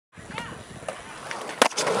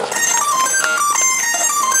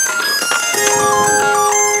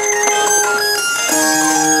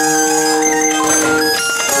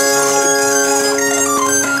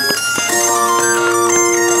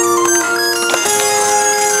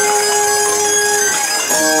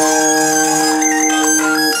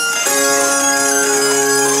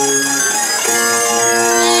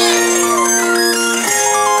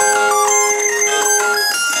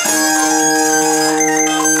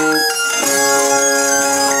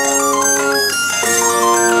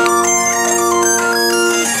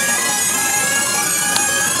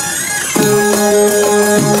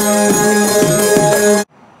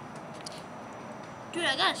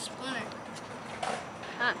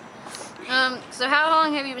So how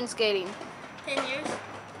long have you been skating? 10 years.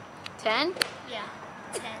 10? Yeah,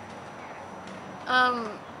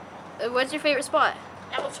 10. What's your favorite spot?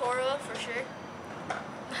 El Toro for sure.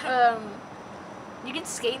 You can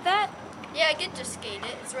skate that? Yeah, I get to skate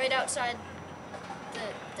it. It's right outside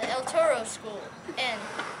the El Toro school. And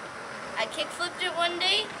I kickflipped it one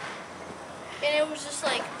day, and it was just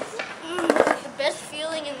like the best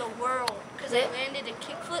feeling in the world because I landed a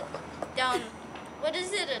kickflip down, what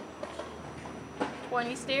is it, a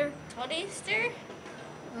 20 stair? 20 stair?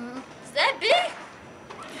 Mm-hmm. Is that big?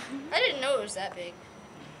 I didn't know it was that big.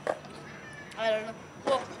 I don't know.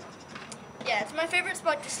 Well, yeah, it's my favorite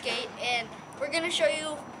spot to skate, and we're going to show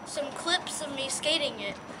you some clips of me skating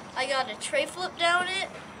it. I got a tray flip down it.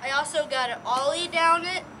 I also got an ollie down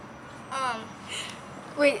it.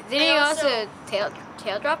 Wait, didn't you also tail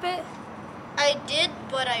drop it? I did,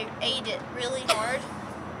 but I ate it really hard.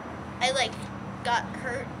 I got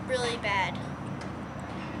hurt really bad.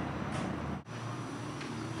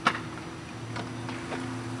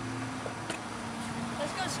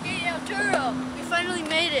 Let's go skate El Toro. We finally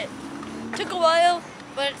made it. Took a while,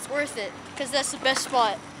 but it's worth it because that's the best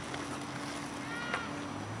spot.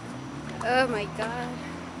 Oh my god.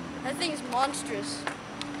 That thing's monstrous.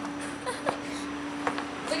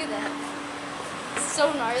 Look at that. It's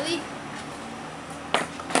so gnarly.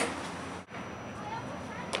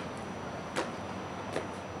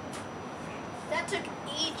 That took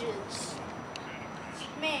ages.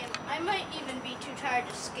 Man, I might even be too tired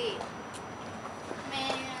to skate.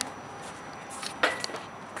 Man.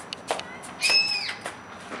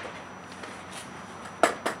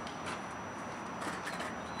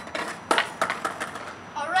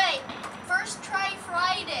 Alright, first try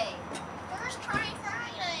Friday. First try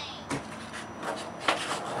Friday.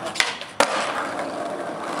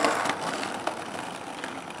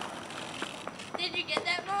 Did you get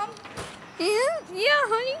that, Mom? Yeah,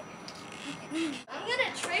 honey. I'm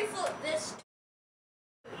gonna tray flip this